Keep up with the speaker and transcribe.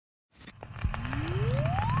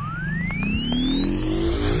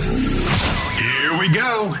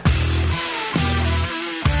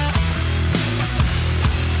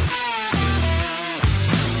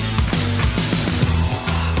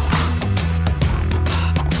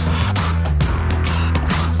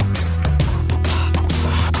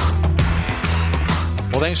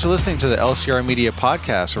Thanks for listening to the LCR Media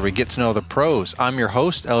Podcast, where we get to know the pros. I'm your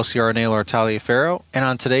host, LCR Naylor Taliaferro, and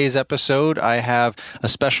on today's episode, I have a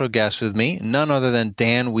special guest with me, none other than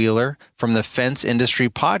Dan Wheeler from the Fence Industry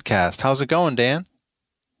Podcast. How's it going, Dan?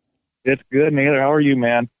 It's good, Naylor. How are you,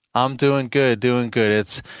 man? I'm doing good.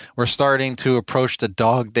 We're starting to approach the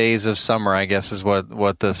dog days of summer, I guess is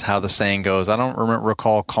how the saying goes. I don't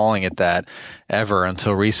recall calling it that ever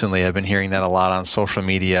until recently. I've been hearing that a lot on social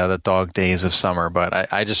media, the dog days of summer,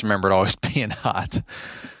 but I just remember it always being hot.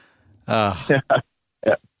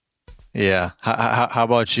 Yeah. How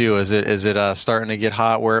about you? Is it starting to get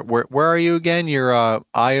hot? Where are you again? You're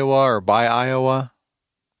Iowa or by Iowa?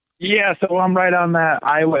 Yeah, so I'm right on that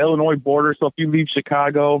Iowa-Illinois border. So if you leave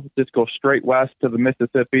Chicago, just go straight west to the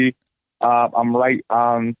Mississippi. I'm right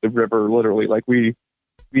on the river, literally. Like we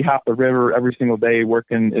hop the river every single day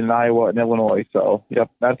working in Iowa and Illinois. So,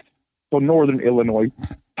 yep, that's northern Illinois,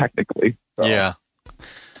 technically. So. Yeah.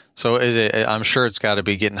 So I'm sure it's got to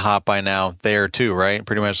be getting hot by now there too, right?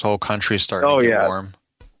 Pretty much the whole country's starting to get warm.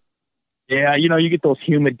 Yeah, you get those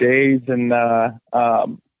humid days and,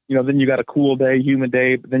 then you got a cool day, humid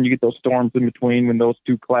day, but then you get those storms in between when those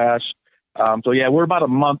two clash. So yeah, we're about a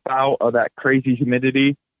month out of that crazy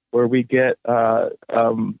humidity where we get,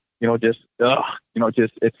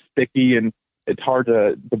 it's sticky and it's hard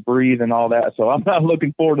to breathe and all that. So I'm not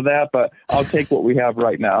looking forward to that, but I'll take what we have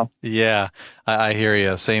right now. Yeah, I hear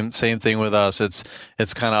you. Same thing with us. It's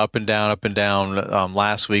kind of up and down.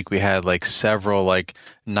 Last week we had several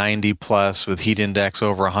 90 plus with heat index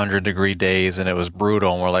over 100-degree days, and it was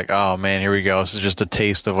brutal. And we're like, oh man, here we go. This is just a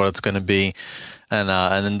taste of what it's going to be. And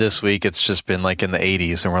then this week it's just been in the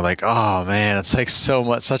 80s, and we're like, oh man, it's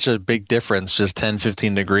such a big difference, just 10,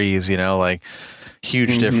 15 degrees,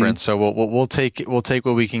 huge difference. So we'll take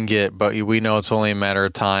what we can get, but we know it's only a matter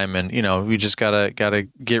of time, and we just gotta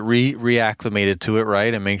get reacclimated to it,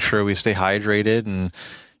 right, and make sure we stay hydrated and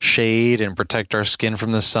shade and protect our skin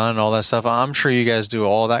from the sun and all that stuff. I'm sure you guys do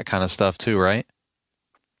all that kind of stuff too, right?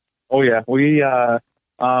 Oh yeah, we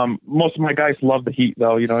most of my guys love the heat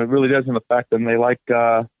though. It really doesn't affect them. They like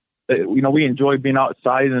we enjoy being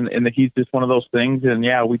outside, and the heat's just one of those things. And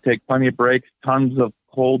yeah, we take plenty of breaks, tons of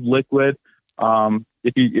cold liquid.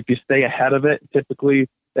 If you stay ahead of it, typically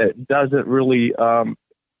it doesn't really,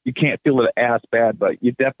 you can't feel it as bad, but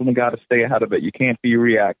you definitely got to stay ahead of it. You can't be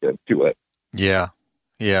reactive to it.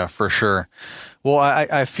 Yeah, for sure. Well,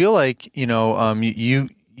 I feel like,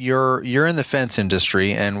 you're in the fence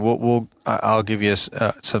industry, and I'll give you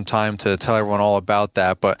some time to tell everyone all about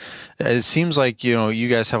that. But it seems like, you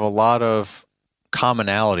guys have a lot of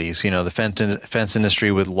commonalities, the fence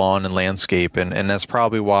industry with lawn and landscape. And that's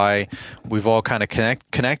probably why we've all kind of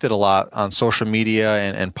connected a lot on social media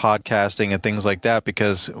and podcasting and things like that,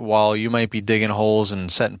 because while you might be digging holes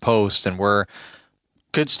and setting posts, and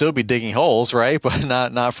could still be digging holes, right? But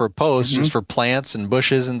not for posts, just for plants and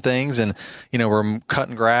bushes and things. And, we're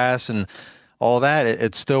cutting grass and all that.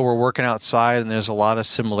 It's still, we're working outside, and there's a lot of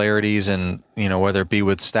similarities, and whether it be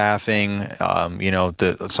with staffing,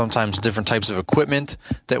 sometimes different types of equipment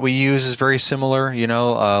that we use is very similar,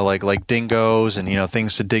 like dingos and,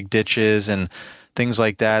 things to dig ditches and things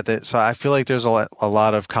like that. So I feel like there's a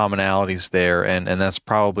lot of commonalities there, and that's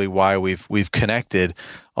probably why we've connected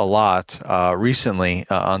a lot recently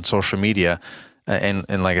on social media.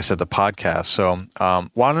 And like I said, the podcast. So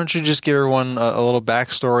why don't you just give everyone a little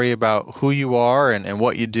backstory about who you are and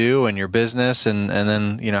what you do and your business, and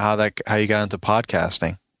then how you got into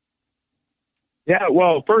podcasting. Yeah,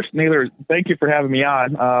 well, first, Naylor, thank you for having me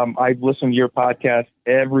on. I've listened to your podcast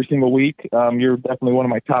every single week. You're definitely one of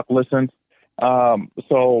my top listens.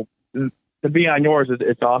 So to be on yours,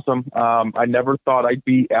 it's awesome. I never thought I'd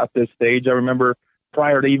be at this stage. I remember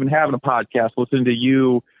prior to even having a podcast, listening to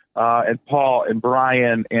you and Paul and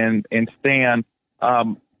Brian and Stan,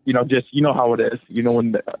 just, how it is,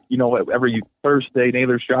 when, every Thursday,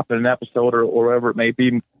 Naylor's dropping an episode or whatever it may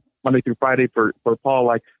be, Monday through Friday for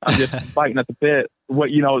Paul, I'm just fighting at the bit,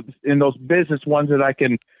 in those business ones that I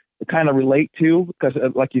can kind of relate to, because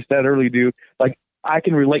like you said earlier, dude, I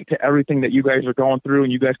can relate to everything that you guys are going through,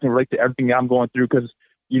 and you guys can relate to everything I'm going through, because,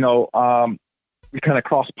 we kind of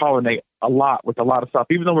cross-pollinate a lot with a lot of stuff,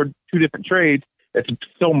 even though we're two different trades. It's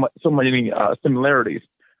so many similarities.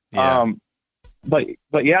 Yeah. But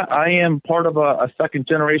yeah, I am part of a second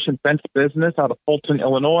generation fence business out of Fulton,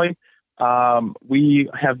 Illinois. We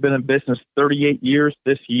have been in business 38 years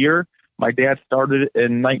this year. My dad started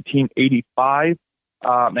in 1985,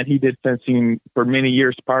 and he did fencing for many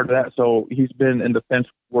years prior to that. So he's been in the fence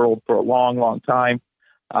world for a long, long time.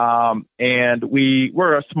 And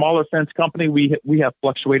we're a smaller fence company. We have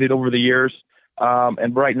fluctuated over the years.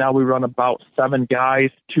 And right now we run about 7 guys,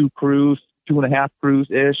 2 crews, 2.5 crews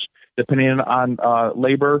ish, depending on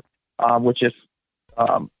labor, which is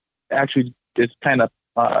actually is kind of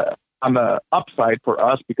on the upside for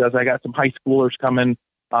us because I got some high schoolers coming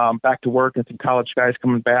back to work and some college guys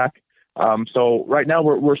coming back. So right now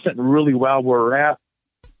we're sitting really well where we're at.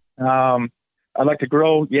 I'd like to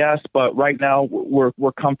grow, yes, but right now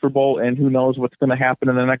we're comfortable, and who knows what's going to happen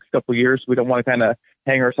in the next couple of years. We don't want to kind of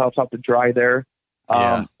hang ourselves out to dry there.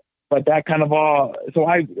 But that kind of all. So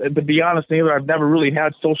to be honest, Naylor, I've never really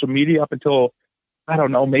had social media up until, I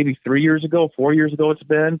don't know, maybe 3 years ago, 4 years ago it's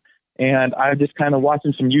been. And I'm just kind of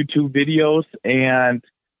watching some YouTube videos, and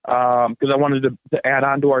because I wanted to add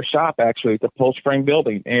on to our shop, actually, the Post Frame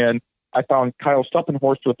Building. And I found Kyle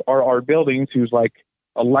Stuppenhorst with RR Buildings, who's like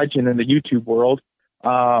a legend in the YouTube world.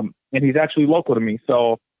 And he's actually local to me.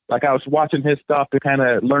 So like I was watching his stuff to kind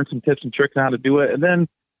of learn some tips and tricks on how to do it. And then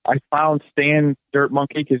I found Stan Dirt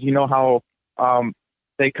Monkey, because you know how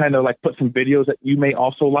they kind of like put some videos that you may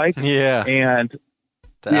also like. Yeah. And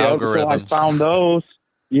the algorithms. So I found those.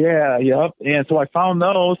 Yeah. Yep. And so I found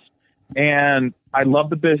those, and I love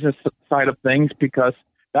the business side of things because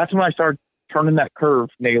that's when I started turning that curve,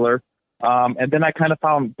 Naylor. And then I kind of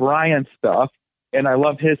found Brian's stuff, and I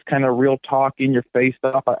love his kind of real talk, in your face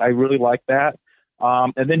stuff. I really like that.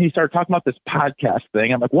 And then he started talking about this podcast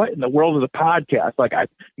thing. I'm like, what in the world is a podcast? Like,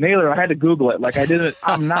 Naylor, I had to Google it. Like,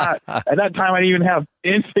 I'm not, at that time, I didn't even have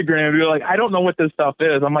Instagram. You're like, I don't know what this stuff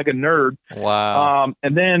is. I'm like a nerd. Wow.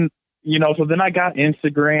 And then, so then I got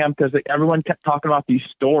Instagram because everyone kept talking about these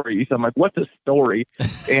stories. I'm like, what's a story?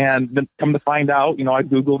 And then come to find out, I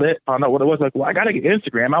Googled it, found out what it was. Like, well, I got to get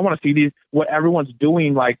Instagram. I want to see what everyone's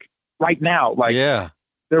doing, like, right now. Like,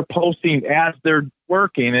 they're posting as they're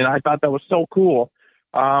working. And I thought that was so cool.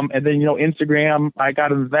 And then, Instagram, I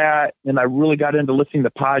got into that, and I really got into listening to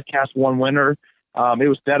podcasts one winter. It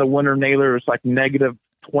was dead of winter, Naylor. It was like negative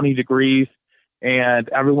 20 degrees. And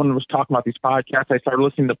everyone was talking about these podcasts. I started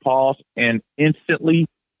listening to Paul's and instantly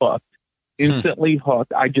hooked.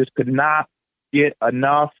 I just could not get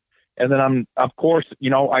enough. And then of course,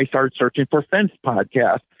 I started searching for fence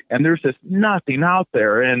podcasts, and there's just nothing out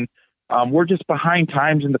there. And we're just behind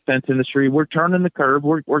times in the fence industry. We're turning the curve.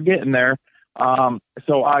 We're getting there.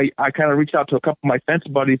 So I kind of reached out to a couple of my fence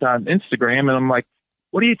buddies on Instagram, and I'm like,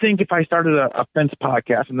 what do you think if I started a fence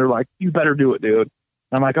podcast? And they're like, you better do it, dude.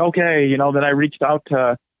 I'm like, okay, then I reached out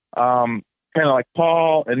to kind of like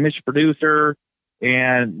Paul and Mr. Producer,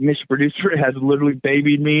 and Mr. Producer has literally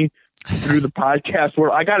babied me through the podcast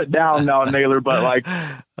where I got it down now, Naylor, but like,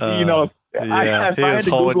 if I had to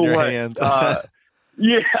Google what,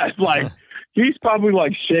 it's like, he's probably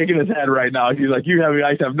like shaking his head right now. He's like,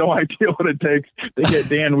 I have no idea what it takes to get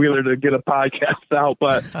Dan Wheeler to get a podcast out.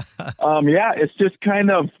 But it's just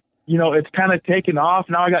kind of, it's kind of taken off.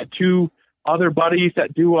 Now I got 2 other buddies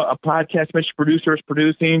that do a podcast. Mr. Producer is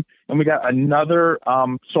producing, and we got another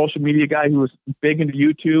social media guy who is big into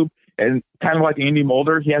YouTube, and kind of like Andy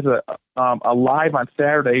Mulder. He has a live on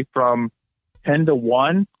Saturday from 10 to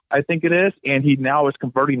 1, I think it is, and he now is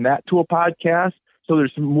converting that to a podcast. So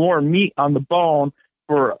there's more meat on the bone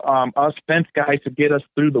for us fence guys to get us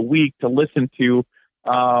through the week to listen to,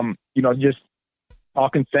 just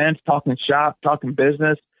talking fence, talking shop, talking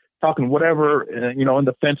business, talking whatever, in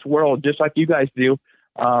the fence world, just like you guys do.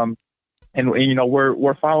 And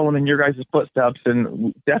we're following in your guys' footsteps,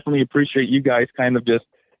 and definitely appreciate you guys kind of just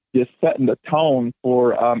setting the tone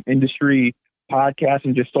for industry podcasts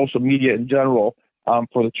and just social media in general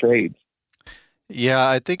for the trades. Yeah,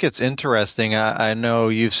 I think it's interesting. I know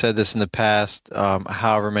you've said this in the past,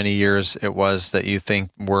 however many years it was that you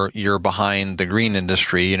think you're behind the green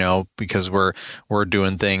industry, because we're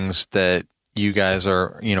doing things that you guys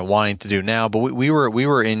are, wanting to do now. But we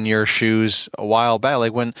were in your shoes a while back.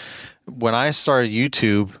 Like when I started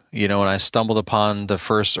YouTube, and I stumbled upon the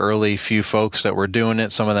first early few folks that were doing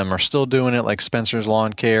it. Some of them are still doing it, like Spencer's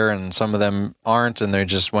Lawn Care, and some of them aren't, and they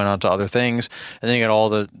just went on to other things. And then you got all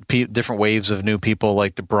the different waves of new people,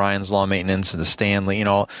 like the Brian's Lawn Maintenance and the Stanley.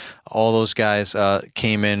 All those guys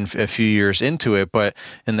came in a few years into it. But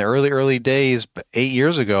in the early days, 8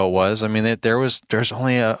 years ago it was, there's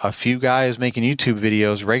only a few guys making YouTube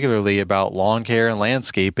videos regularly about lawn care and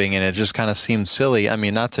landscaping, and it just kind of seemed silly. I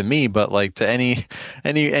mean, not to me, but like to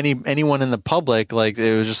anyone in the public, like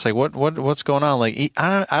it was just like, what's going on? Like,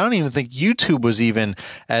 I don't even think YouTube was even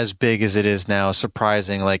as big as it is now.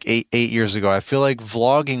 Surprising, like eight years ago, I feel like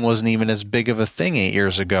vlogging wasn't even as big of a thing 8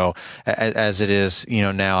 years ago as it is,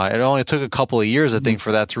 now. It only took a couple of years, I think,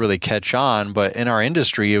 for that to really catch on. But in our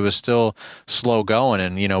industry, it was still slow going,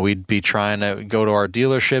 and we'd be trying to go to our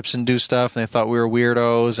dealerships and do stuff, and they thought we were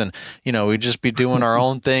weirdos, and we'd just be doing our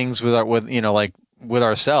own things with with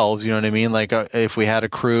ourselves, you know what I mean? Like if we had a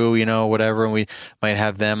crew, whatever, and we might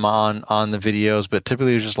have them on the videos, but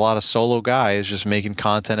typically it was just a lot of solo guys just making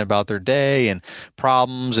content about their day and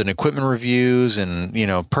problems and equipment reviews and,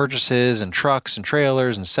 purchases and trucks and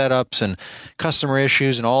trailers and setups and customer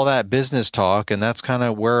issues and all that business talk. And that's kind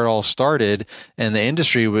of where it all started. And the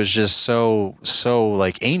industry was just so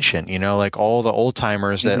like ancient, like all the old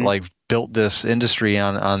timers that like built this industry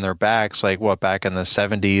on their backs, like back in the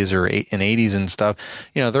 70s or in 80s and stuff,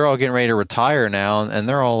 they're all getting ready to retire now. And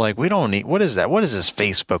they're all like, we don't need, what is that? What is this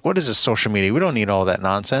Facebook? What is this social media? We don't need all that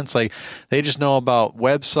nonsense. Like they just know about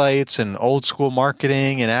websites and old school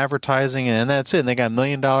marketing and advertising, and that's it. And they got $1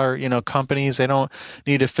 million, companies. They don't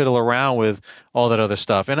need to fiddle around with all that other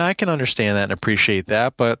stuff. And I can understand that and appreciate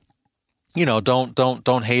that, but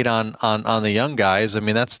don't hate on the young guys. I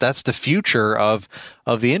mean, that's the future of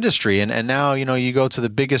the industry. And now, you go to the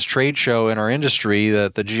biggest trade show in our industry,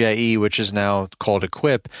 the GIE, which is now called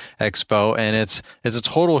Equip Expo. And it's a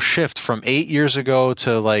total shift from 8 years ago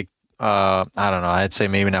to like, I don't know, I'd say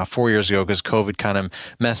maybe now 4 years ago, because COVID kind of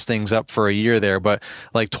messed things up for a year there. But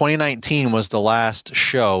like 2019 was the last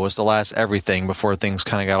show, was the last everything before things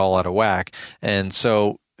kind of got all out of whack. And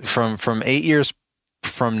so from 8 years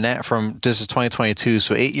from this is 2022,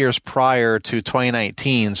 so 8 years prior to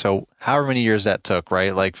 2019, so however many years that took,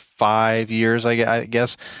 right? Like 5 years, I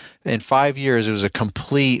guess. In 5 years, it was a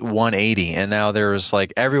complete 180. And now there's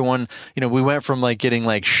like everyone, we went from like getting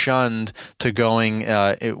like shunned to going,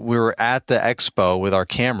 we were at the expo with our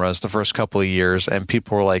cameras the first couple of years, and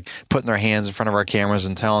people were like putting their hands in front of our cameras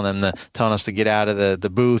and telling us to get out of the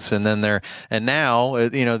booths. And now,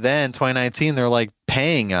 then 2019, they're like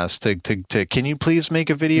paying us to can you please make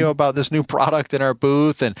a video about this new product in our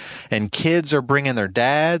booth? And kids are bringing their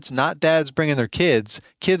dads, not dads bringing their kids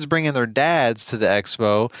bringing their dads to the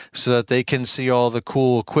expo so that they can see all the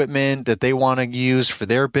cool equipment that they want to use for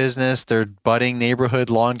their business, their budding neighborhood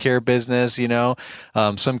lawn care business.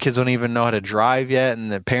 Some kids don't even know how to drive yet,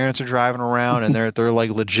 and the parents are driving around and they're like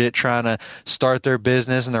legit trying to start their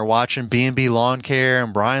business, and they're watching B&B Lawn Care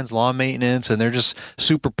and Brian's Lawn Maintenance, and they're just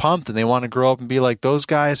super pumped, and they want to grow up and be like those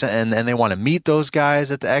guys, and they want to meet those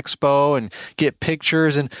guys at the expo and get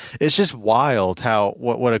pictures. And it's just wild how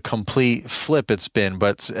what a complete flip it's been.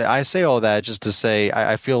 But I say all that just to say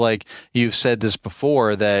I feel like you've said this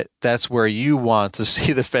before, that that's where you want to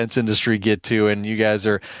see the fence industry get to, and you guys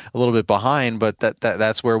are a little bit behind, but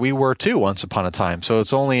that's where we were too once upon a time. So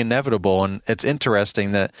it's only inevitable, and it's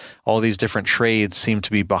interesting that all these different trades seem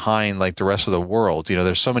to be behind like the rest of the world.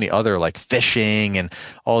 There's so many other like fishing and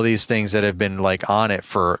all these things that have been like on it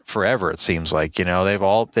for forever. It seems like,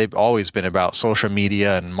 they've always been about social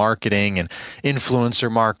media and marketing and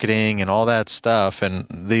influencer marketing and all that stuff. And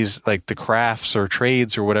these like the crafts or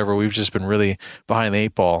trades or whatever, we've just been really behind the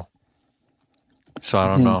eight ball. So I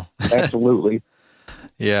don't know. Absolutely.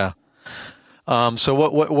 Yeah. So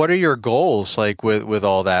what are your goals like with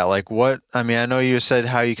all that? Like I know you said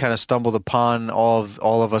how you kind of stumbled upon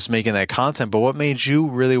all of us making that content, but what made you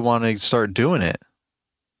really want to start doing it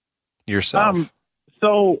yourself?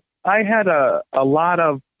 So I had a lot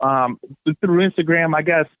of, through Instagram, I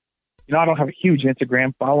guess, I don't have a huge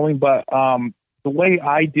Instagram following, but the way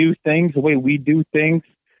I do things, the way we do things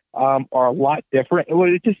are a lot different.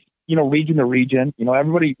 It's just, region to region,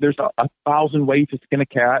 everybody, there's a thousand ways to skin a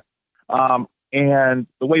cat. And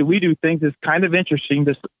the way we do things is kind of interesting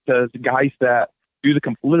to the guys that do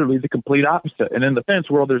literally the complete opposite. And in the fence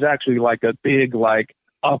world, there's actually like a big like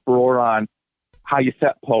uproar on how you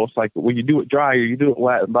set posts, like when you do it dry or you do it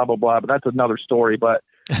wet and blah, blah, blah. But that's another story. But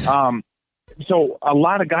so a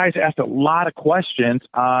lot of guys asked a lot of questions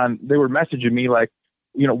they were messaging me like,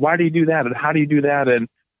 why do you do that? And how do you do that? And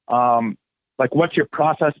like, what's your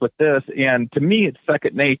process with this? And to me, it's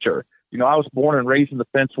second nature. I was born and raised in the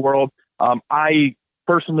fence world. I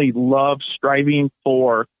personally love striving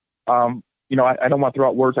for, I don't want to throw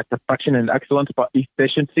out words like perfection and excellence, but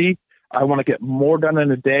efficiency. I want to get more done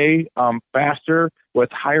in a day, faster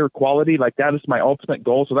with higher quality. Like that is my ultimate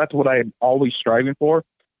goal. So that's what I'm always striving for.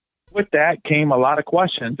 With that came a lot of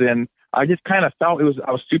questions, and I just kind of felt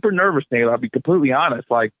I was super nervous, Nate. I'll be completely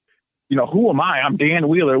honest. Like, who am I? I'm Dan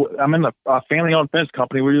Wheeler. I'm in the family-owned fence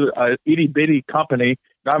company. We're a itty-bitty company,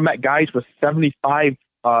 I've met guys with 75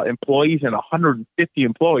 employees and 150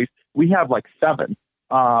 employees. We have like 7.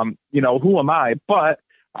 Who am I? But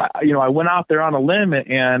I went out there on a limb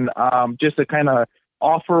and just to kind of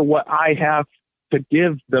offer what I have to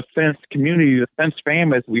give the fence community, the fence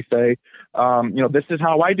fam, as we say. This is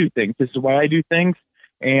how I do things. This is why I do things.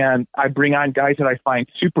 And I bring on guys that I find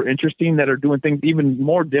super interesting that are doing things even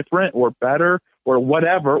more different or better or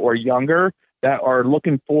whatever, or younger, that are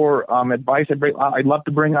looking for advice. I'd love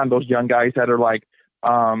to bring on those young guys that are like,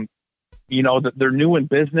 that they're new in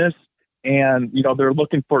business and, they're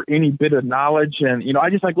looking for any bit of knowledge. And, I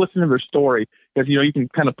just like listening to their story because, you can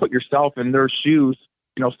kind of put yourself in their shoes,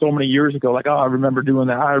 so many years ago, like, oh, I remember doing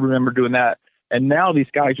that. I remember doing that. And now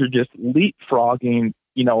these guys are just leapfrogging,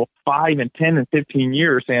 5 and 10 and 15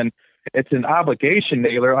 years. And it's an obligation,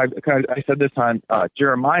 Naylor. I said this on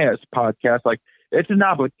Jeremiah's podcast. Like, it's an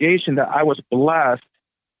obligation that I was blessed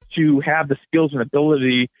to have the skills and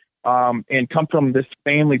ability and come from this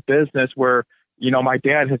family business where, my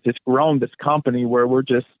dad has just grown this company where we're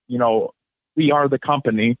just, we are the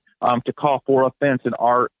company to call for a fence in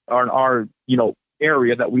our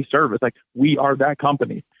area that we service. Like, we are that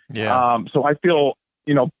company. Yeah. So I feel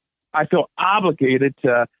obligated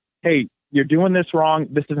to, hey, you're doing this wrong.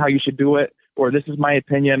 This is how you should do it. Or this is my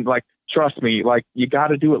opinion. Like, trust me, like, you got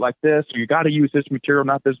to do it like this, or you got to use this material,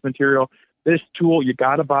 not this material, this tool, you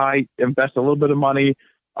got to buy, invest a little bit of money.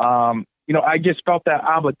 I just felt that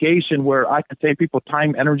obligation where I could save people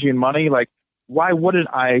time, energy, and money. Like, why wouldn't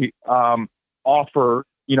I offer,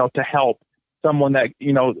 to help someone that,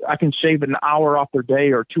 I can shave an hour off their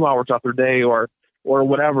day or 2 hours off their day or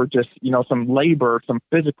whatever, just, some labor, some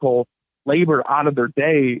physical labor out of their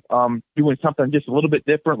day, doing something just a little bit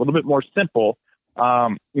different, a little bit more simple.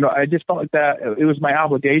 I just felt like that it was my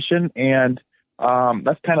obligation, and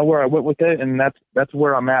that's kind of where I went with it. And that's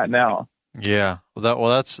where I'm at now. Yeah.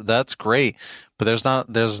 That's great. But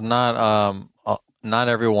not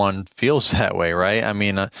everyone feels that way, right? I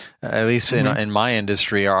mean, at least in my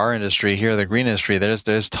industry, or our industry here, the green industry,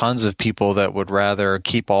 there's tons of people that would rather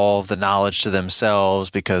keep all of the knowledge to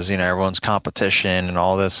themselves because, everyone's competition and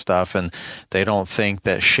all this stuff. And they don't think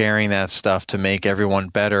that sharing that stuff to make everyone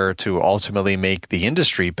better, to ultimately make the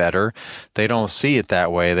industry better, they don't see it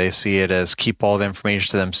that way. They see it as keep all the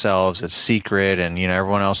information to themselves. It's secret and,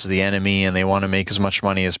 everyone else is the enemy and they want to make as much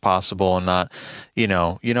money as possible and not, you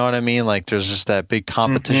know what I mean? Like, there's just that big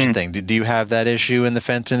competition thing. Do you have that issue in the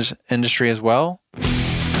fence industry as well?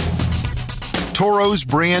 Toro's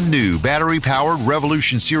brand new battery-powered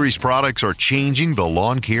Revolution Series products are changing the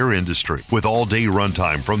lawn care industry. With all-day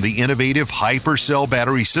runtime from the innovative HyperCell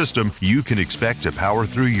battery system, you can expect to power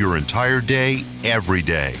through your entire day, every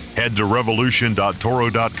day. Head to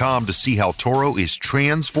revolution.toro.com to see how Toro is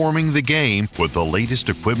transforming the game with the latest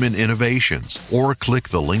equipment innovations, or click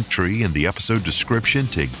the link tree in the episode description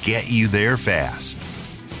to get you there fast.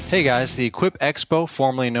 Hey guys, the Equip Expo,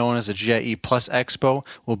 formerly known as the GIE Plus Expo,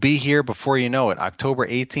 will be here before you know it, October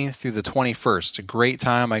 18th through the 21st. A great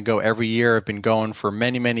time. I go every year. I've been going for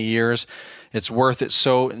many, many years. It's worth it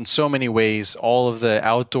in so many ways. All of the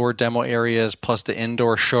outdoor demo areas, plus the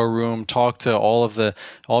indoor showroom. Talk to all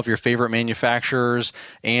of your favorite manufacturers,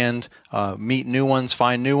 and meet new ones,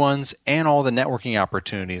 find new ones, and all the networking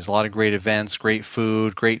opportunities. A lot of great events, great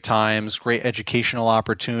food, great times, great educational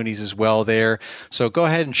opportunities as well there. So go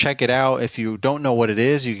ahead and check it out. If you don't know what it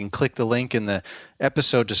is, you can click the link in the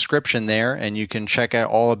episode description there, and you can check out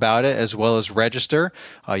all about it as well as register.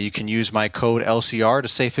 You can use my code LCR to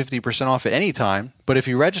save 50% off at any time. But if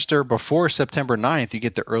you register before September 9th, you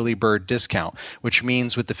get the early bird discount, which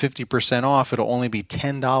means with the 50% off, it'll only be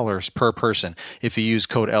 $10 per person if you use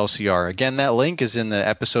code LCR. Again, that link is in the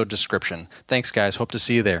episode description. Thanks, guys. Hope to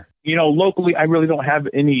see you there. Locally, I really don't have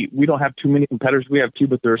we don't have too many competitors. We have two,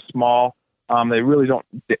 but they're small. They really don't,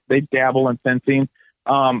 they dabble in fencing.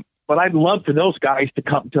 But I'd love for those guys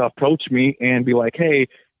to approach me and be like, hey,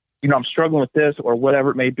 I'm struggling with this or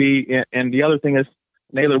whatever it may be. And the other thing is,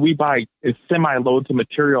 Naylor, we buy semi-loads of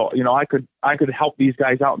material. I could help these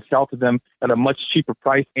guys out and sell to them at a much cheaper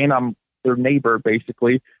price, and I'm their neighbor,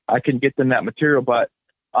 basically. I can get them that material. But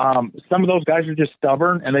some of those guys are just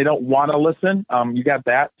stubborn and they don't want to listen. You got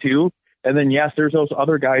that too. And then, yes, there's those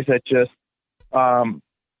other guys that just,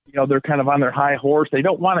 they're kind of on their high horse. They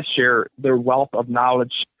don't want to share their wealth of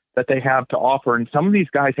knowledge that they have to offer. And some of these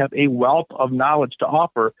guys have a wealth of knowledge to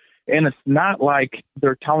offer. And it's not like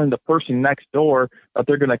they're telling the person next door that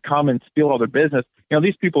they're going to come and steal all their business.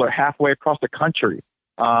 These people are halfway across the country.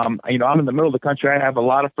 I'm in the middle of the country. I have a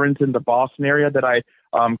lot of friends in the Boston area that I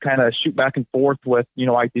kind of shoot back and forth with,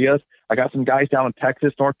 ideas. I got some guys down in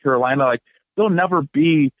Texas, North Carolina. Like, there'll never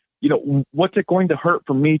be what's it going to hurt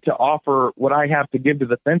for me to offer what I have to give to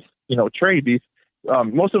the fence, trade? These,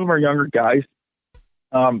 most of them are younger guys.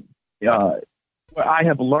 What I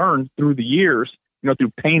have learned through the years,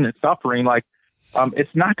 through pain and suffering, like,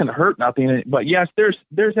 it's not going to hurt nothing. But yes, there's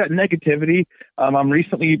that negativity. I'm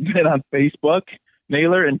recently been on Facebook,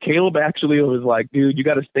 Naylor, and Caleb actually was like, dude, you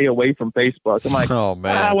got to stay away from Facebook. I'm like, oh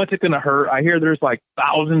man, what's it going to hurt? I hear there's like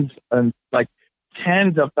thousands and like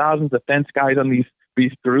tens of thousands of fence guys on these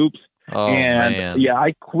groups. Oh, and man. yeah,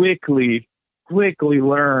 I quickly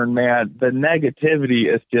learned, man, the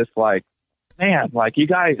negativity is just like, man, like you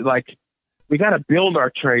guys, like we got to build our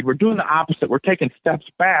trade. We're doing the opposite. We're taking steps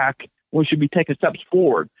back. We should be taking steps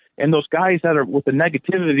forward. And those guys that are with the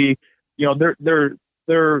negativity,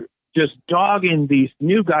 they're just dogging these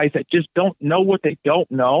new guys that just don't know what they don't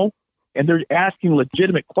know. And they're asking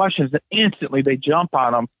legitimate questions and instantly they jump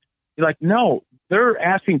on them. You're like, no, they're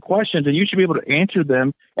asking questions and you should be able to answer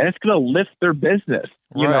them. And it's going to lift their business.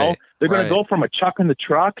 You know, they're going to go from a chuck in the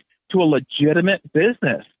truck to a legitimate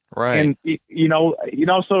business. Right. And, so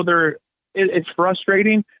it's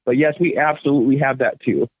frustrating, but yes, we absolutely have that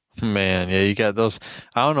too. Man, yeah, you got those.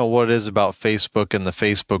 I don't know what it is about Facebook and the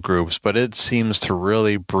Facebook groups, but it seems to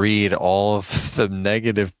really breed all of the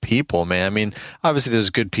negative people, man. I mean, obviously there's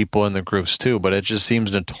good people in the groups too, but it just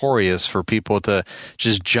seems notorious for people to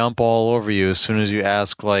just jump all over you as soon as you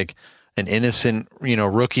ask like an innocent,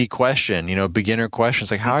 rookie question, beginner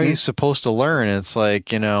questions. Like, how are you supposed to learn? And it's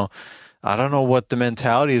like, I don't know what the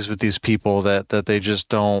mentality is with these people that they just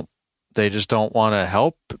don't want to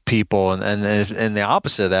help people. And the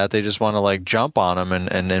opposite of that, they just want to like jump on them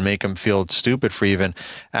and make them feel stupid for even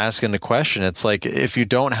asking the question. It's like, if you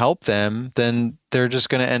don't help them, then they're just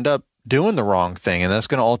going to end up doing the wrong thing. And that's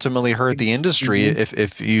going to ultimately hurt the industry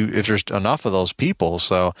if there's enough of those people.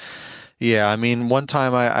 So yeah, I mean, one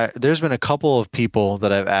time there's been a couple of people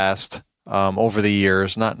that I've asked, over the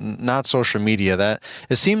years, not social media, that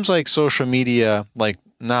it seems like social media, like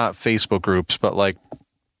not Facebook groups, but like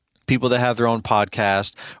people that have their own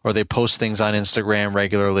podcast or they post things on Instagram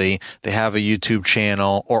regularly, they have a YouTube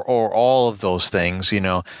channel or all of those things,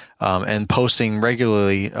 and posting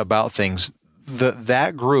regularly about things.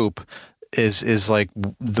 That group is like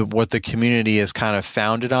what the community is kind of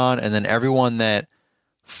founded on. And then everyone that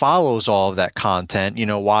follows all of that content,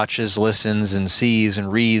 watches, listens, and sees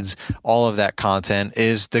and reads all of that content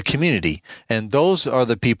is the community. And those are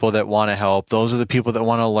the people that want to help. Those are the people that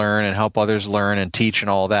want to learn and help others learn and teach and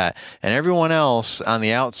all that. And everyone else on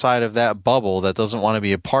the outside of that bubble that doesn't want to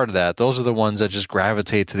be a part of that, those are the ones that just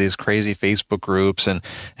gravitate to these crazy Facebook groups and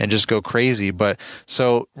just go crazy. But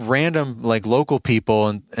so random like local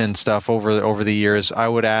people and stuff over the years, I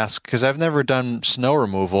would ask, because I've never done snow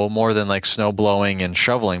removal more than like snow blowing and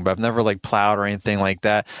shoveling, but I've never like plowed or anything like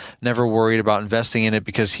that. Never worried about investing in it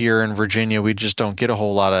because here in Virginia, we just don't get a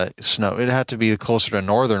whole lot of snow. It had to be closer to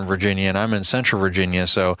northern Virginia, and I'm in central Virginia.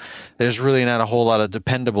 So there's really not a whole lot of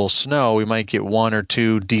dependable snow. We might get 1 or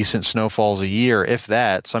 2 decent snowfalls a year, if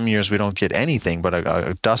that. Some years we don't get anything but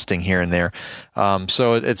a dusting here and there.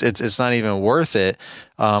 So it's not even worth it.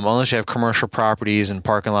 Unless you have commercial properties and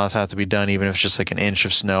parking lots have to be done, even if it's just like an inch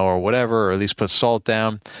of snow or whatever, or at least put salt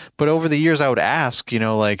down. But over the years, I would ask,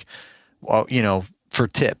 for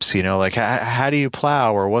tips, like how do you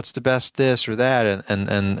plow, or what's the best this or that,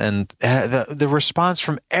 and the response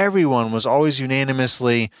from everyone was always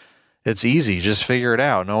unanimously, it's easy, just figure it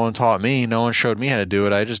out. No one taught me, no one showed me how to do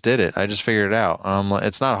it. I just did it. I just figured it out. And I'm like,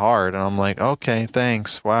 it's not hard. And I'm like, okay,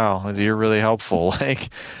 thanks. Wow, you're really helpful.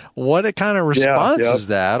 Like, what kind of response is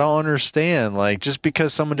that? I don't understand. Like, just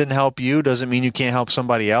because someone didn't help you doesn't mean you can't help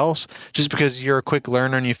somebody else. Just because you're a quick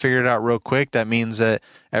learner and you figured it out real quick, that means that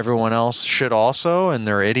everyone else should also, and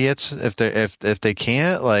they're idiots if they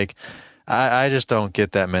can't. Like, I just don't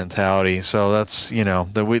get that mentality. So that's,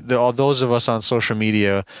 all those of us on social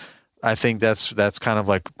media, I think that's kind of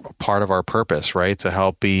like part of our purpose, right? To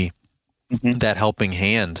help be that helping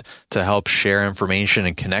hand, to help share information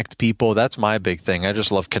and connect people. That's my big thing. I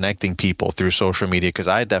just love connecting people through social media because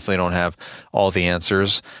I definitely don't have all the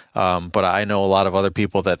answers. But I know a lot of other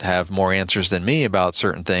people that have more answers than me about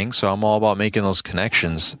certain things. So I'm all about making those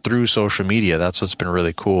connections through social media. That's what's been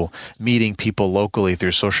really cool. Meeting people locally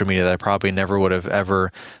through social media that I probably never would have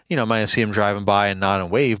ever, might have seen them driving by and nod and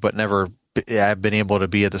wave, but never I've been able to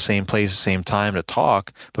be at the same place at the same time to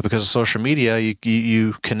talk. But because of social media,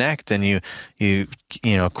 you connect and you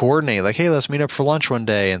coordinate, like, hey, let's meet up for lunch one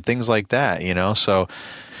day and things like that, So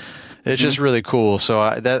It's just really cool. So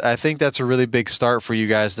I think that's a really big start for you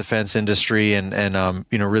guys, the fence industry, and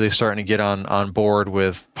really starting to get on board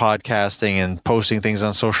with podcasting and posting things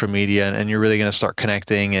on social media, and you're really going to start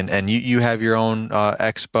connecting, and you have your own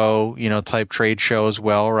expo, type trade show as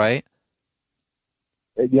well, right?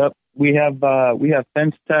 Yep, we have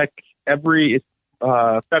Fence Tech every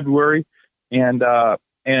February, and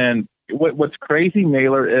what's crazy,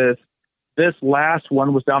 Naylor, is this last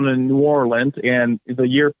one was down in New Orleans, and the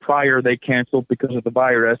year prior they canceled because of the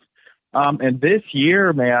virus. And this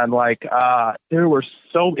year, man, it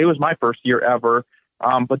was my first year ever,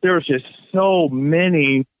 but there was just so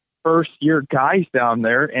many first year guys down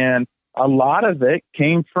there, and a lot of it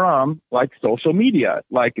came from social media.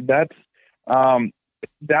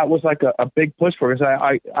 That was a big push for us.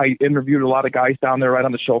 I interviewed a lot of guys down there right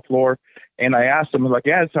on the show floor, and I asked them,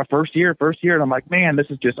 yeah, it's our first year. And I'm like, man, this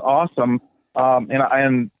is just awesome. And I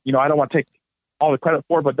don't want to take all the credit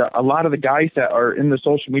for it, but a lot of the guys that are in the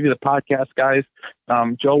social media, the podcast guys,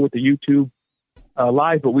 Joe with the YouTube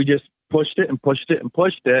live, but we just pushed it.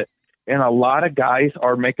 And a lot of guys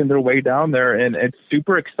are making their way down there, and it's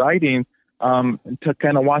super exciting to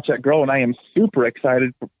kind of watch that grow. And I am super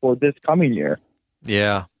excited for this coming year.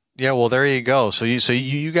 Yeah. Well, there you go. So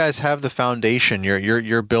you guys have the foundation.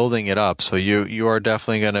 You're building it up. So you are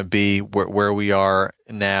definitely going to be where we are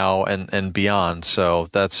now and beyond. So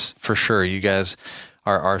that's for sure. You guys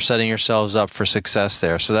are setting yourselves up for success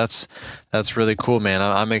there. So that's really cool, man.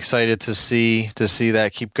 I'm excited to see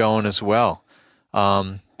that keep going as well.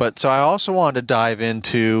 But so I also wanted to dive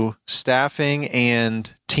into staffing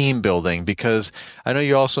and team building, because I know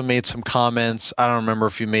you also made some comments. I don't remember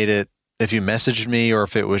if you messaged me or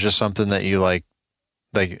if it was just something that you I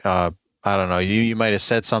don't know, you might have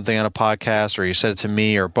said something on a podcast, or you said it to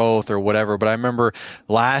me, or both, or whatever. But I remember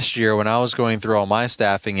last year when I was going through all my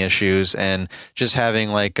staffing issues and just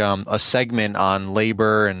having a segment on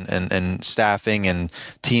labor and staffing and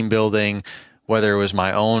team building, whether it was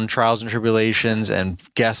my own trials and tribulations and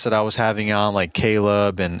guests that I was having on, like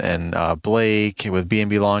Caleb and Blake with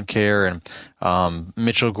B&B Lawn Care, and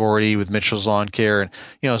Mitchell Gordy with Mitchell's Lawn Care, and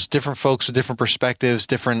it's different folks with different perspectives,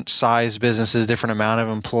 different size businesses, different amount of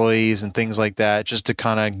employees, and things like that, just to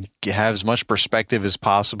kind of have as much perspective as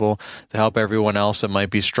possible to help everyone else that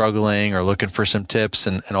might be struggling or looking for some tips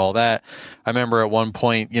and all that. I remember at one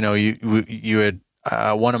point, you had.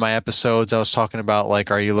 One of my episodes, I was talking about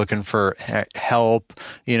are you looking for help,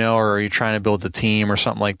 or are you trying to build a team or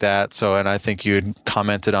something like that? So, and I think you had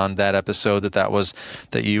commented on that episode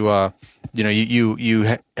that you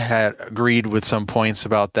had agreed with some points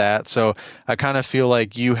about that. So I kind of feel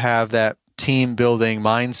like you have that team building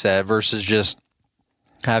mindset versus just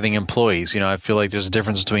having employees. I feel like there's a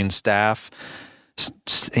difference between staffing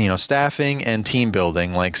and team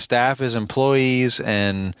building. Staff is employees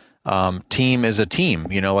and team is a team,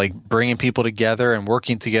 bringing people together and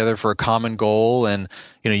working together for a common goal. And,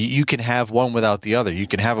 you can have one without the other. You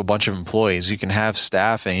can have a bunch of employees. You can have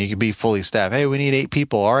staffing. You can be fully staffed. Hey, we need 8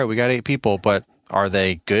 people. All right, we got 8 people, but are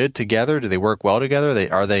they good together? Do they work well together?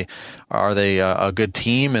 Are they a good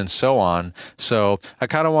team, and so on? So I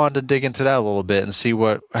kind of wanted to dig into that a little bit and see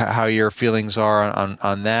how your feelings are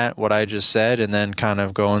on that, what I just said, and then kind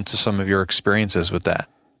of go into some of your experiences with that.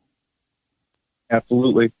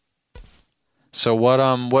 Absolutely. So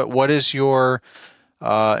what is your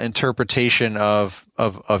interpretation of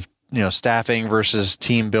staffing versus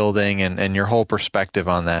team building and your whole perspective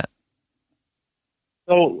on that?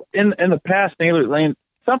 So in the past, Naylor Lane,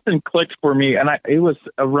 something clicked for me, and it was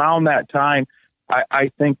around that time.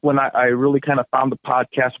 I think when I really kind of found the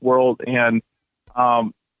podcast world, and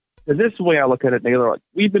this is the way I look at it, Naylor.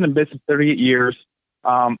 We've been in business 38 years.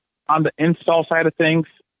 On the install side of things,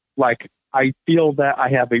 I feel that I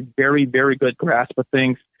have a very, very good grasp of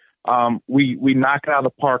things. We knock it out of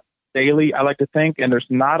the park daily, I like to think, and there's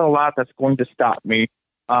not a lot that's going to stop me.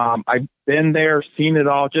 I've been there, seen it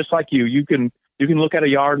all, just like you. You can look at a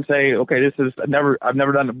yard and say, okay, I've never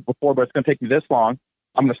done it before, but it's going to take me this long.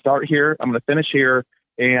 I'm going to start here. I'm going to finish here.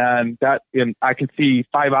 And I can see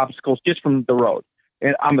 5 obstacles just from the road.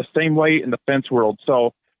 And I'm the same way in the fence world.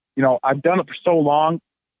 So, I've done it for so long.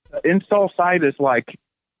 The install side is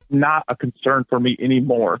not a concern for me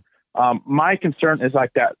anymore. My concern is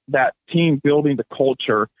that team building, the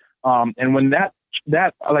culture. And when I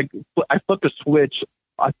flipped a switch,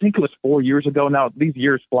 I think it was 4 years ago now. These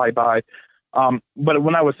years fly by. But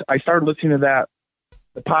when I started listening to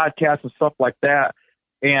the podcast and stuff like that,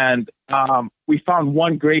 and we found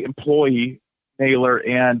one great employee, Naylor,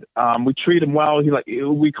 and we treat him well.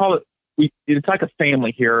 We call it, it's like a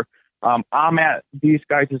family here. I'm at these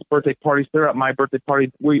guys' birthday parties. They're at my birthday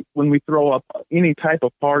party. When we throw up any type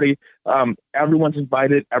of party, everyone's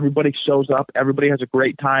invited. Everybody shows up. Everybody has a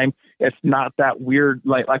great time. It's not that weird.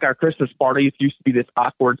 Like our Christmas parties used to be this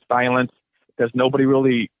awkward silence because nobody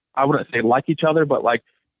really, I wouldn't say like each other, but like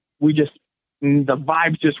the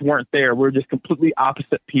vibes just weren't there. We're just completely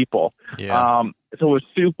opposite people. Yeah. So it was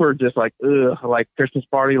super just like, like Christmas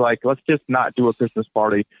party, like let's just not do a Christmas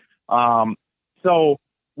party. So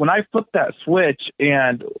when I flipped that switch,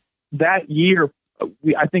 and that year,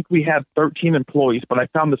 I think we had 13 employees, but I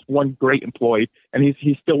found this one great employee, and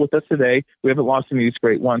he's still with us today. We haven't lost any of these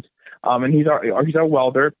great ones. And he's our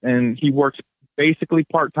welder, and he works basically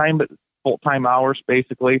part-time, but full-time hours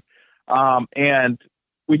basically. And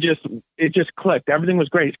it just clicked. Everything was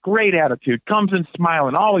great. It's great attitude, comes in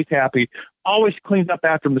smiling, always happy, always cleans up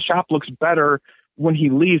after him. The shop looks better when he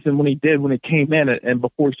leaves than when he did when he came in and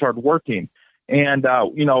before he started working. And,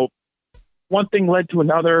 one thing led to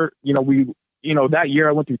another. That year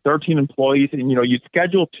I went through 13 employees, and, you'd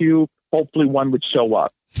schedule 2, hopefully one would show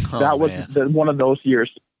up. That was one of those years.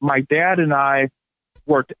 My dad and I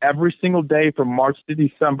worked every single day from March to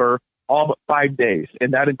December, all but 5 days.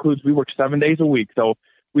 And that includes, we worked 7 days a week. So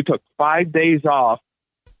we took 5 days off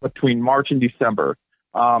between March and December.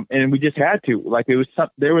 And we just had to. Like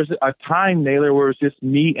there was a time, Naylor, where it was just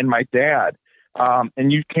me and my dad.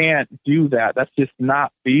 And you can't do that. That's just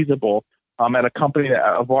not feasible at a company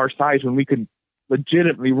of our size when we could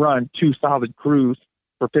legitimately run 2 solid crews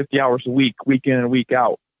for 50 hours a week, week in and week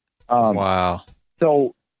out. Wow.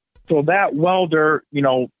 So that welder,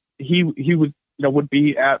 he would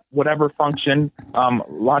be at whatever function,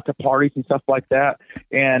 lots of parties and stuff like that.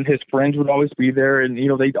 And his friends would always be there, and,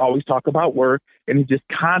 they'd always talk about work, and he just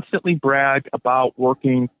constantly bragged about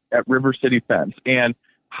working at River City Fence and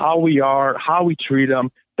how we treat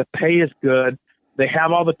them. The pay is good. They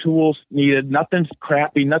have all the tools needed. Nothing's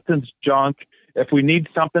crappy. Nothing's junk. If we need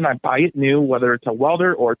something, I buy it new, whether it's a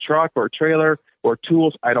welder or a truck or a trailer or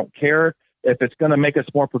tools. I don't care. If it's going to make us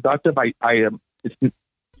more productive,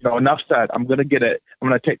 enough said. I'm going to get it. I'm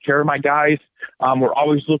going to take care of my guys. We're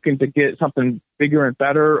always looking to get something bigger and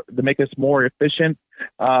better to make us more efficient.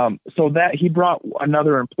 So that he brought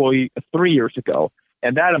another employee 3 years ago.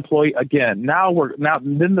 And that employee, again,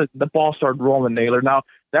 then the ball started rolling, Naylor. Now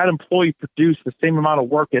that employee produced the same amount of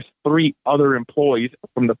work as 3 other employees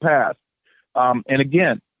from the past. And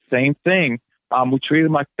again, same thing. We treat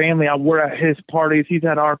him like family. We're at his parties. He's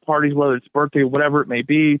at our parties, whether it's birthday or whatever it may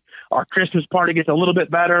be. Our Christmas party gets a little bit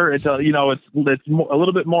better. It's a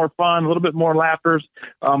little bit more fun, a little bit more laughters,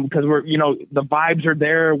 because the vibes are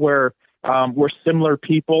there where we're similar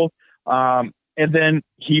people. And then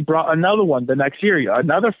he brought another one the next year,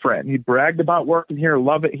 another friend. He bragged about working here,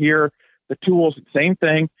 love it here. The tools, same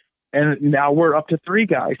thing. And now we're up to 3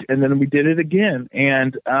 guys. And then we did it again.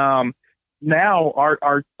 And now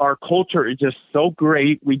our culture is just so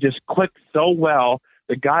great. We just click so well.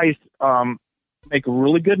 The guys make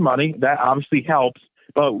really good money. That obviously helps.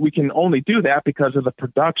 But we can only do that because of the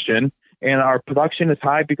production. And our production is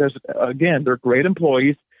high because, again, they're great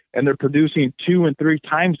employees, and they're producing 2 and 3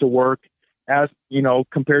 times the work as,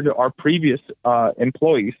 compared to our previous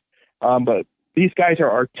employees. But these guys are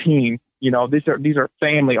our team. These are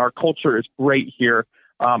family. Our culture is great here.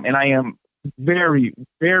 And I am very,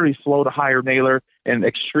 very slow to hire, Naylor, and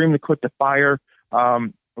extremely quick to fire.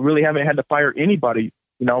 Really haven't had to fire anybody,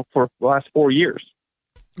 for the last 4 years.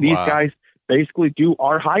 These guys basically do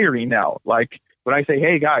our hiring now. Like when I say,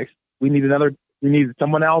 hey guys, we need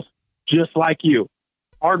someone else just like you,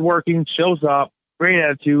 hardworking, shows up, great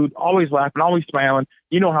attitude, always laughing, always smiling.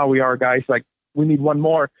 You know how we are, guys. Like, we need one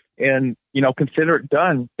more, and consider it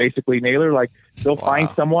done. Basically, Naylor. Like, they'll find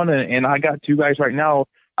someone, and I got 2 guys right now.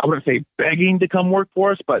 I wouldn't say begging to come work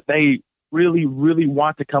for us, but they really, really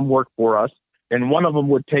want to come work for us. And one of them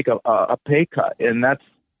would take a pay cut, and that's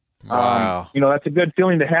that's a good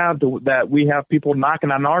feeling to have. That we have people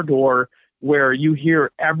knocking on our door, where you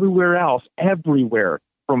hear everywhere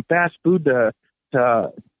from fast food to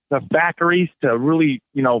factories to really,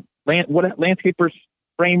 landscapers,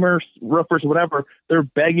 framers, roofers, whatever, they're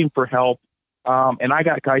begging for help. And I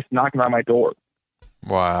got guys knocking on my door.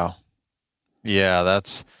 Wow. Yeah,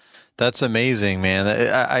 that's amazing, man.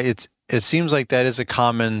 It seems like that is a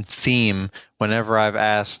common theme whenever I've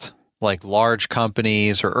asked like large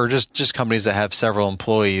companies or just companies that have several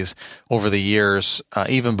employees over the years,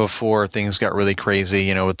 even before things got really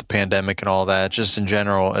crazy, with the pandemic and all that. Just in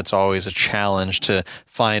general, it's always a challenge to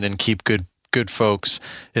find and keep good folks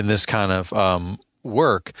in this kind of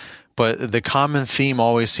work. But the common theme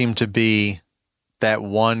always seemed to be that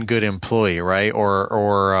one good employee, right?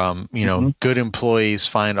 Or you know, good employees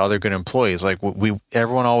find other good employees. Like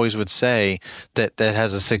everyone always would say that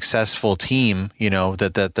has a successful team, you know,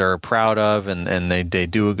 that they're proud of and they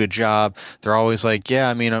do a good job. They're always like, yeah,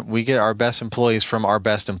 I mean, we get our best employees from our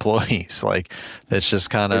best employees. Like that's just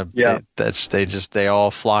kind of, they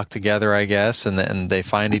all flock together, I guess, and they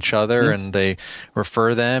find each other and they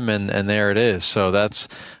refer them and there it is. So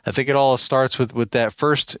I think it all starts with that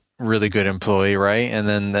first really good employee, right? And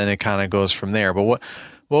then it kind of goes from there. But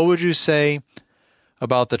what would you say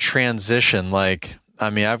about the transition? Like,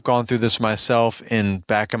 I mean, I've gone through this myself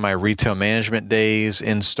back in my retail management days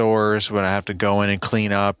in stores when I have to go in and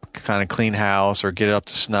clean up, kind of clean house or get it up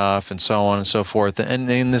to snuff and so on and so forth. And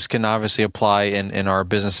this can obviously apply in our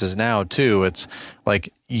businesses now too. It's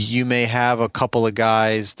like you may have a couple of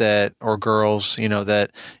guys or girls, you know,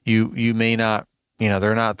 that you may not, you know,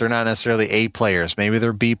 they're not necessarily A players. Maybe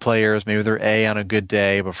they're B players. Maybe they're A on a good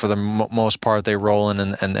day, but for the most part, they roll in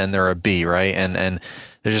and they're a B, right? And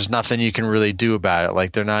there's just nothing you can really do about it.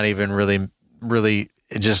 Like they're not even really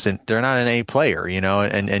they're not an A player, you know,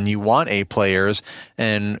 and you want A players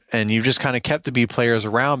and you just kind of kept the B players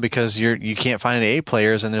around because you can't find any A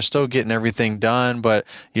players and they're still getting everything done, but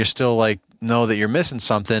you're still like, know that you're missing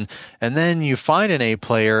something, and then you find an A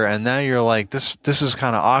player and now you're like, this is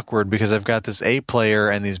kind of awkward because I've got this A player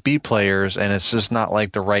and these B players and it's just not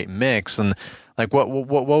like the right mix. And like what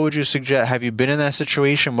would you suggest? Have you been in that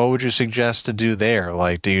situation? What would you suggest to do there?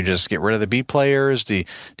 Like, do you just get rid of the B players? Do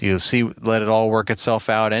you let it all work itself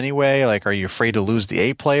out anyway? Like, are you afraid to lose the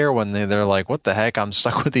A player when they're like, what the heck, I'm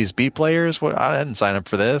stuck with these B players? I didn't sign up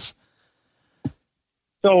for this.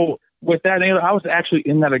 So with that, I was actually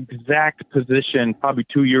in that exact position probably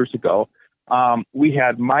 2 years ago. We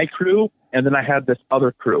had my crew, and then I had this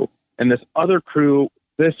other crew. And this other crew,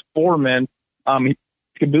 this foreman,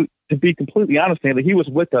 to be completely honest, he was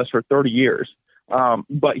with us for 30 years.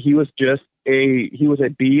 But he was a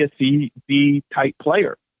B, a C, D type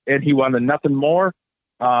player, and he wanted nothing more.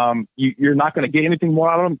 You're not going to get anything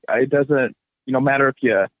more out of him. It doesn't, matter if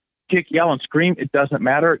you kick, yell, and scream. It doesn't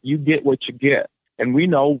matter. You get what you get. And we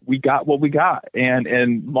know we got what we got.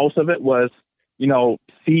 And most of it was,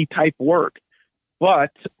 C type work.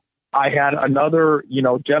 But I had another,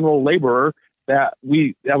 general laborer that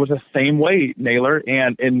was the same way, Naylor.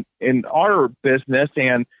 And in our business,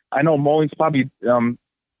 and I know mowing's probably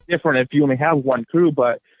different if you only have one crew,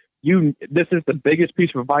 but this is the biggest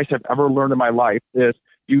piece of advice I've ever learned in my life is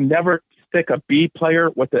you never stick a B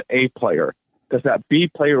player with an A player, because that B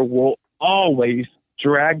player will always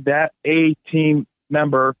drag that A team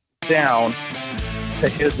member down to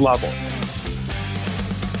his level.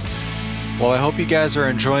 Well, I hope you guys are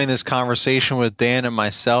enjoying this conversation with Dan and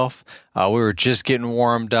myself. We were just getting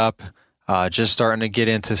warmed up, just starting to get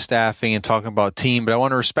into staffing and talking about team, but I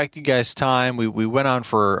want to respect you guys' time. We went on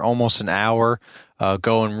for almost an hour,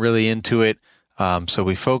 going really into it. So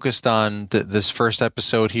we focused on this first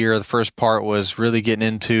episode here. The first part was really getting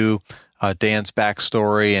into Dan's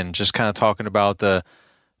backstory and just kind of talking about the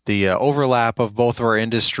overlap of both of our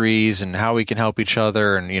industries and how we can help each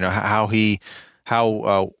other, and how he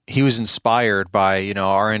was inspired by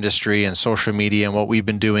our industry and social media and what we've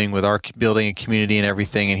been doing with our building a community and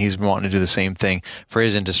everything, and he's been wanting to do the same thing for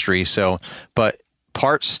his industry. So, but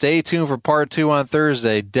stay tuned for part 2 on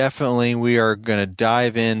Thursday. Definitely, we are going to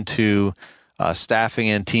dive into staffing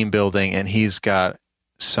and team building, and he's got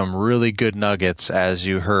some really good nuggets, as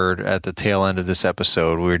you heard at the tail end of this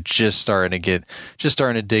episode. We're just starting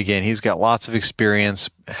to dig in. He's got lots of experience,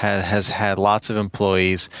 has had lots of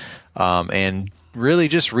employees, and really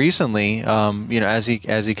just recently, as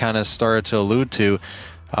he kind of started to allude to,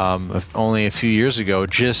 only a few years ago,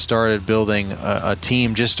 just started building a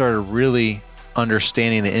team, just started really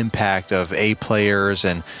understanding the impact of A players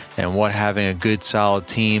and what having a good solid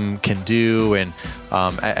team can do, and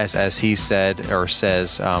as he said or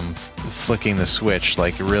says, flicking the switch,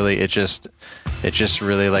 like really it just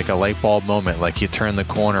really like a light bulb moment, like you turn the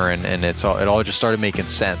corner and it all just started making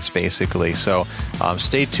sense basically. So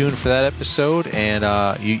stay tuned for that episode, and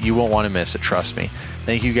you won't want to miss it, trust me.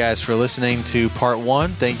 Thank you guys for listening to part 1.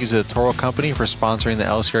 Thank you to the Toro Company for sponsoring the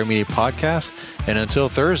LCR Media Podcast. And until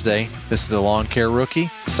Thursday, this is the Lawn Care Rookie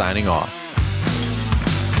signing off.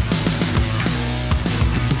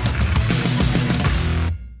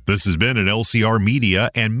 This has been an LCR Media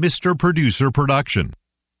and Mr. Producer production.